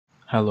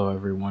Hello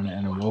everyone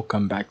and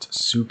welcome back to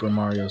Super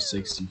Mario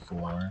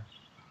 64.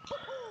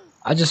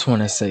 I just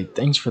want to say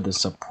thanks for the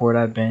support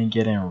I've been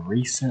getting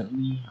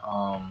recently.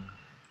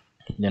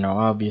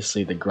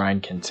 Obviously the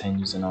grind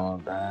continues and all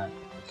of that.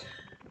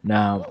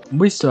 Now,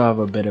 we still have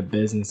a bit of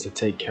business to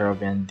take care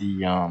of in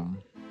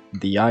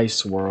the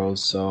ice world,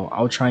 so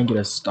I'll try and get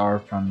a star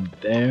from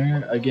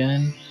there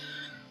again.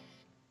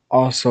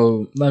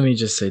 Also, let me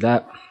just say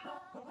that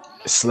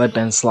slip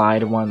and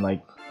slide one,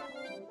 like,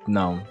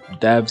 no,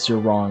 devs, you're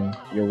wrong.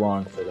 You're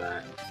wrong for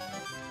that.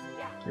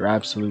 You're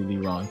absolutely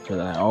wrong for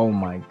that. Oh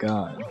my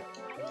god.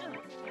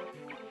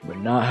 Would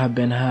not have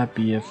been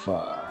happy if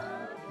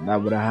that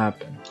would have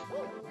happened.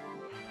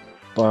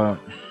 But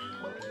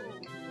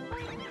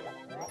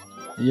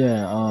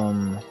yeah,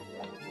 I'm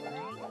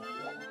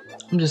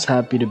just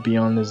happy to be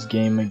on this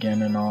game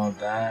again and all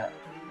that.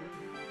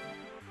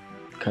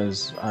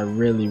 Cause I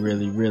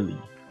really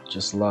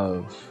just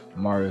love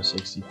Mario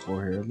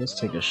 64 here. Let's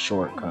take a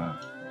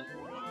shortcut.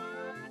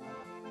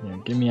 Yeah,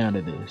 get me out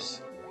of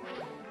this.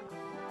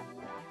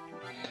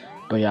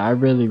 But yeah, I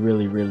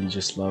really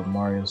just love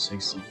Mario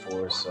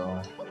 64,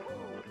 so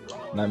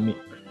let me...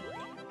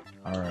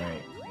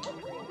 Alright.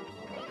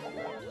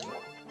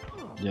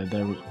 Yeah,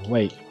 there we...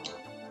 Wait.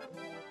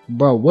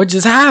 Bro, what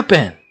just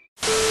happened?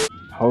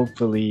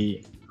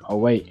 Hopefully... Oh,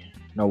 wait.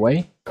 No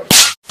way?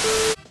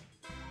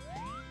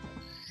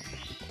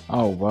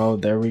 Oh, well,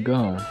 there we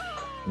go.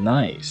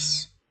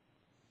 Nice.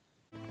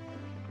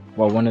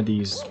 Well, one of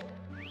these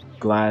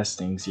glass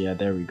things. Yeah,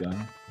 there we go.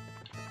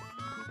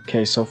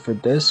 Okay, so for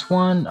this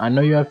one, I know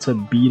you have to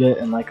beat it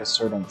in like a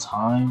certain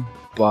time,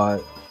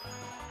 but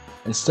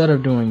instead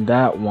of doing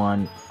that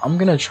one, I'm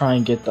gonna try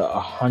and get the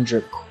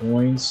 100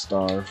 coin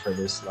star for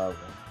this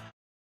level.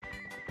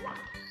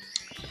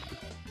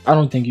 I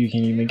don't think you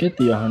can even get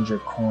the 100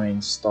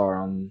 coin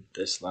star on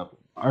this level.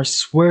 I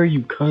swear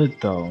you could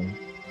though.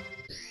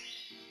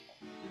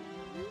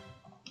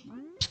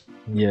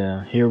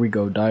 Yeah, here we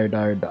go,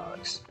 Dire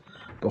Docks.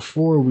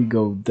 Before we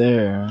go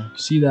there,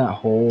 see that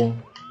hole?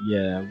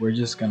 Yeah, we're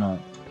just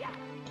gonna...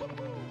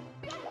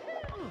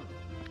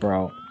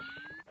 Bro,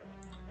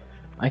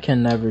 I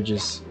can never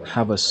just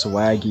have a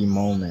swaggy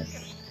moment.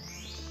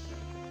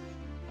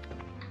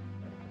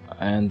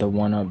 And the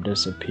 1-up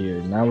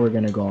disappeared. Now we're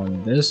gonna go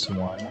on this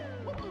one.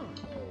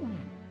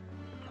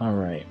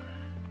 Alright.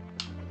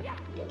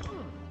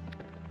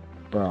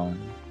 Bro.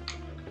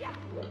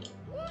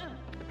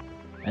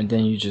 And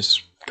then you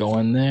just go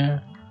in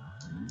there.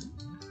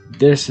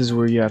 This is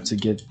where you have to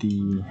get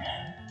the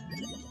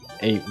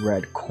 8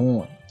 red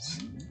coins.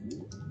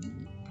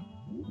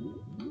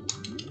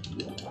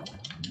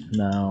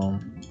 Now,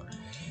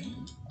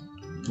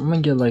 I'm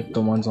gonna get like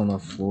the ones on the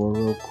floor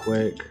real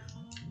quick.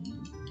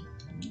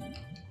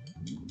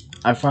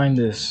 I find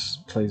this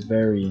place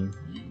very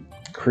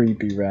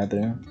creepy,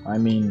 rather. I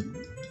mean,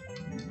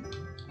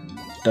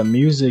 the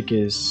music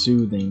is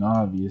soothing,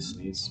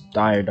 obviously. It's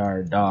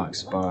Dire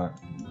Docks, but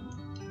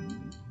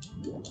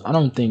I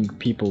don't think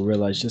people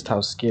realize just how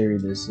scary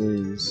this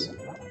is.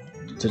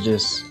 To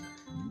just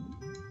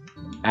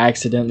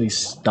accidentally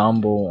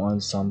stumble on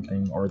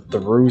something or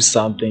through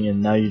something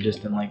and now you're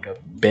just in like a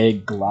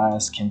big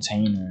glass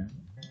container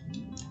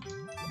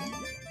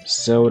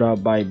sealed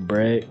up by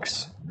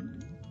bricks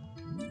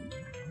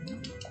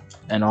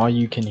and all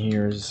you can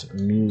hear is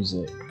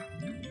music.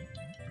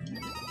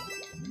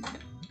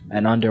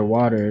 And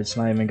underwater it's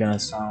not even gonna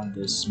sound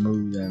this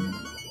smooth and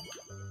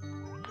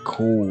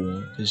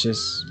cool. It's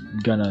just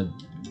gonna...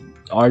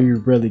 all you're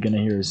really gonna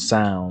hear is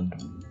sound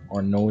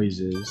or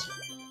noises.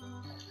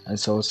 And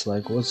so it's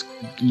like, what's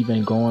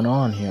even going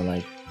on here?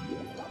 Like,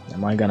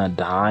 am I gonna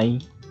die?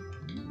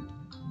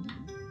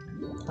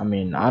 I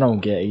mean, I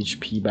don't get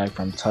HP back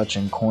from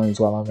touching coins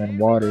while I'm in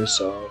water,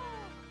 so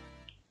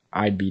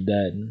I'd be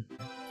dead.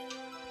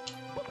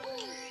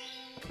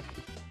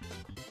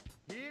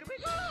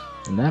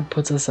 And that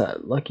puts us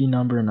at lucky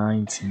number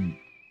 19.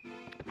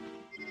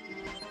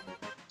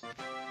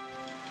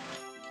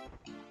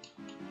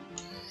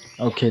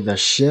 Okay, the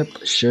ship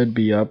should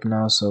be up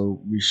now, so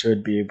we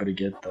should be able to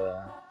get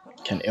the...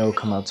 Can ill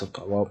come out to...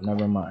 Well,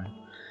 never mind.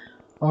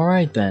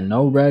 Alright then,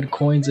 no red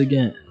coins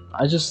again.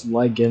 I just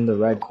like getting the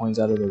red coins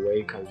out of the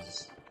way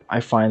because I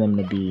find them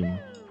to be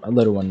a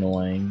little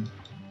annoying.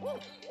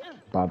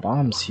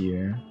 Bob-omb's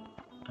here.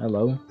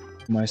 Hello,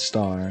 my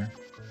star.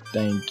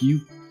 Thank you.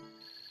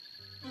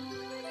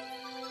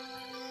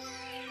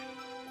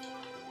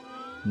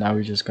 Now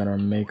we just gotta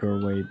make our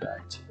way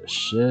back to the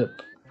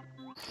ship.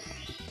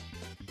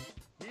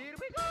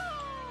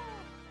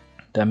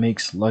 That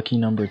makes lucky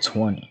number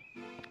 20.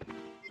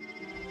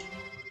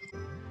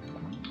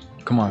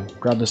 Come on,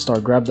 grab the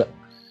star, grab the...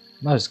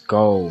 Let's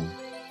go.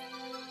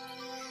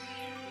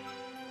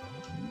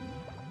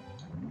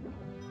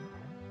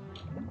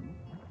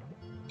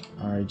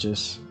 Alright,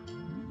 just...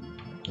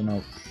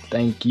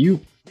 thank you.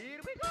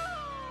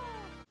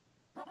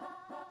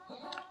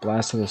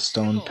 Blast of the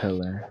stone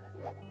pillar.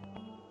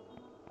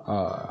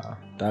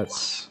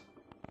 That's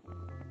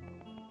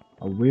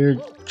a weird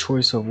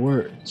choice of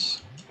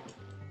words.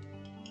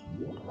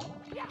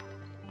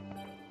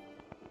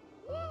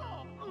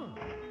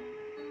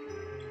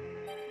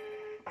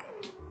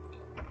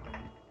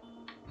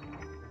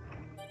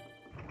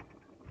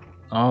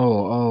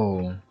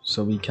 Oh,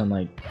 so we can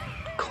like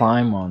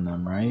climb on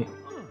them, right?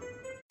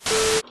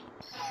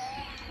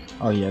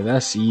 Oh yeah,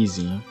 that's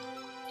easy.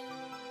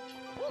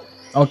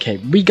 Okay,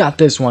 we got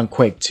this one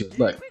quick too.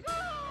 Look,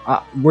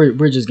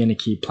 we're just gonna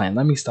keep playing.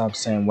 Let me stop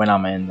saying when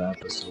I'm in the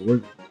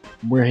episode.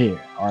 We're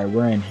here. All right,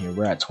 we're in here.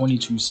 We're at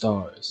 22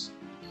 stars.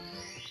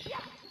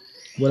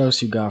 What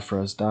else you got for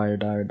us, Dire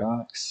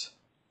Docks?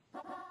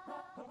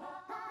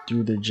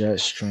 Do the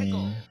jet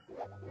stream.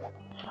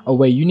 Oh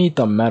wait, you need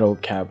the metal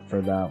cap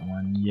for that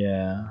one.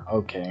 Yeah.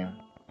 Okay.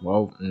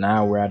 Well,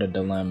 now we're at a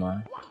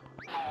dilemma.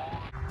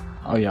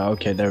 Oh yeah.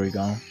 Okay, there we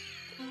go.